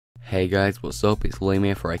Hey guys, what's up? It's Liam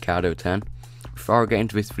here for Ricardo10. Before I get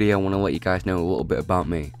into this video, I want to let you guys know a little bit about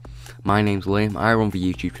me. My name's Liam. I run the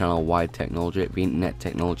YouTube channel Wired Technology, the Internet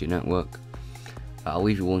Technology Network. I'll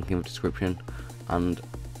leave you a link in the description, and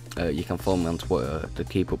you can follow me on Twitter to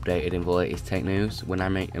keep updated in the latest tech news when I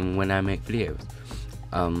make videos.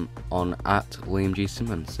 On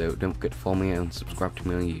 @LiamGSimmons, so don't forget to follow me and subscribe to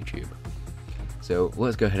me on YouTube. So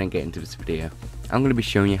let's go ahead and get into this video. I'm going to be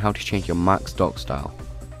showing you how to change your Mac's dock style.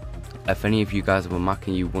 If any of you guys have a Mac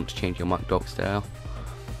and you want to change your Mac dock style,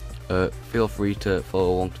 feel free to follow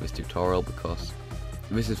along to this tutorial, because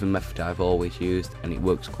this is the method I've always used and it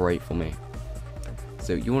works great for me.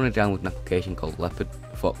 So you want to download an application called Leopard,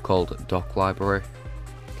 called Dock Library,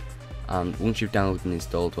 and once you've downloaded and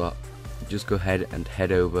installed that, just go ahead and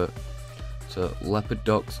head over to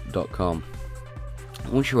leoparddocs.com.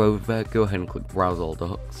 Once you're over there, go ahead and click Browse All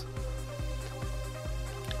Docks.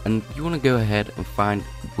 And you want to go ahead and find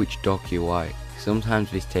which dock you like. Sometimes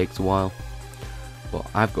this takes a while, but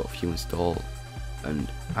I've got a few installed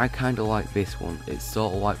and I kinda like this one. It's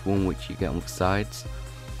sort of like one which you get on the sides,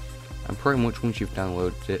 and pretty much once you've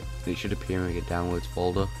downloaded it, it should appear in your downloads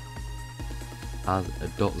folder as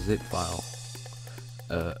a .zip file.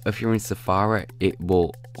 If you're in Safari, it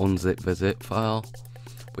will unzip the zip file,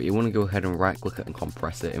 but you want to go ahead and right click it and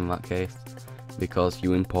compress it in that case, because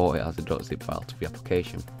you import it as a .zip file to the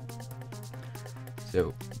application.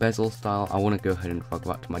 So bezel style, I want to go ahead and drag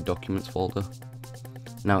that to my documents folder.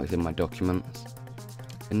 Now it's in my documents,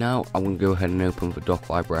 and now I want to go ahead and open the Dock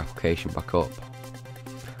Library application back up.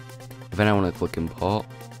 Then I want to click import.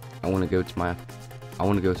 I want to go to my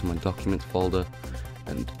documents folder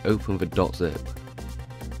and open the .zip.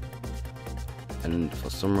 And for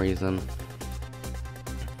some reason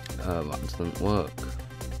that doesn't work.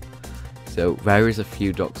 So there is a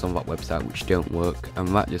few docs on that website which don't work, and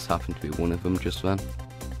that just happened to be one of them just then.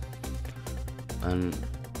 And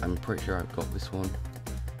I'm pretty sure I've got this one.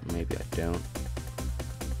 Maybe I don't.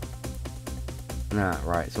 Nah,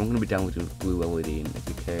 right, so I'm going to be downloading the blue LED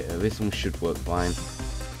indicator. This one should work fine.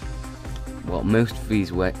 Well, most of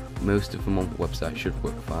them on the website should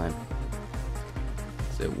work fine.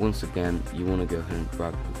 So once again, you want to go ahead and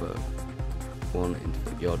drag the one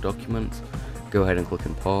into your documents. Go ahead and click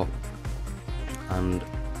import and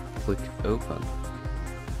click open.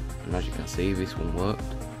 And as you can see, this one worked.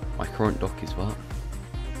 My current dock is that.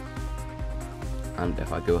 And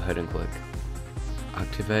if I go ahead and click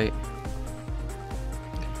activate,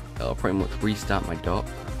 it'll pretty much restart my dock,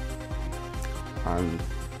 and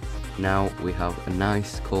now we have a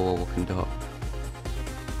nice cool looking dock.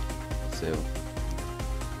 So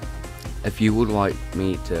if you would like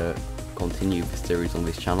me to continue the series on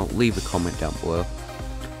this channel, leave a comment down below.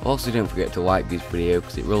 Also, don't forget to like this video,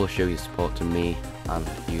 because it really shows your support to me and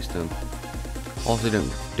Houston. Also,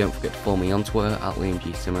 don't forget to follow me on Twitter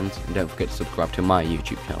 @LiamGSimmons, and don't forget to subscribe to my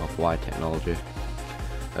YouTube channel, Wired Technology.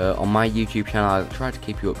 On my YouTube channel, I try to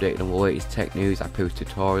keep you updated on the latest tech news. I post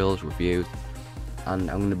tutorials, reviews, and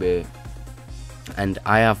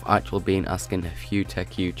I have actually been asking a few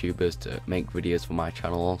tech YouTubers to make videos for my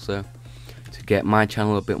channel also, to get my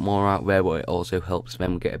channel a bit more out there, but it also helps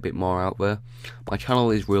them get a bit more out there. My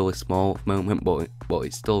channel is really small at the moment, but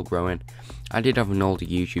it's still growing. I did have an older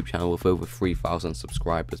YouTube channel with over 3,000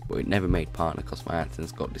 subscribers, but it never made partner because my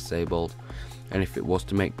AdSense got disabled. And if it was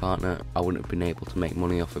to make partner, I wouldn't have been able to make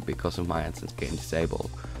money off it because of my AdSense getting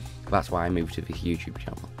disabled. That's why I moved to this YouTube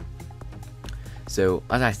channel. So,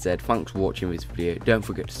 as I said, thanks for watching this video. Don't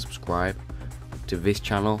forget to subscribe to this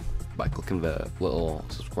channel by clicking the little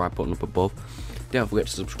subscribe button up above. Don't forget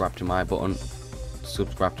to subscribe to my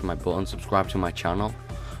channel,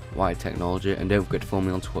 Wired Technology, and don't forget to follow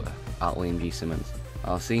me on Twitter @LiamGSimmons.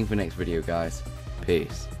 I'll see you in the next video, guys.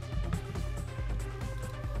 Peace.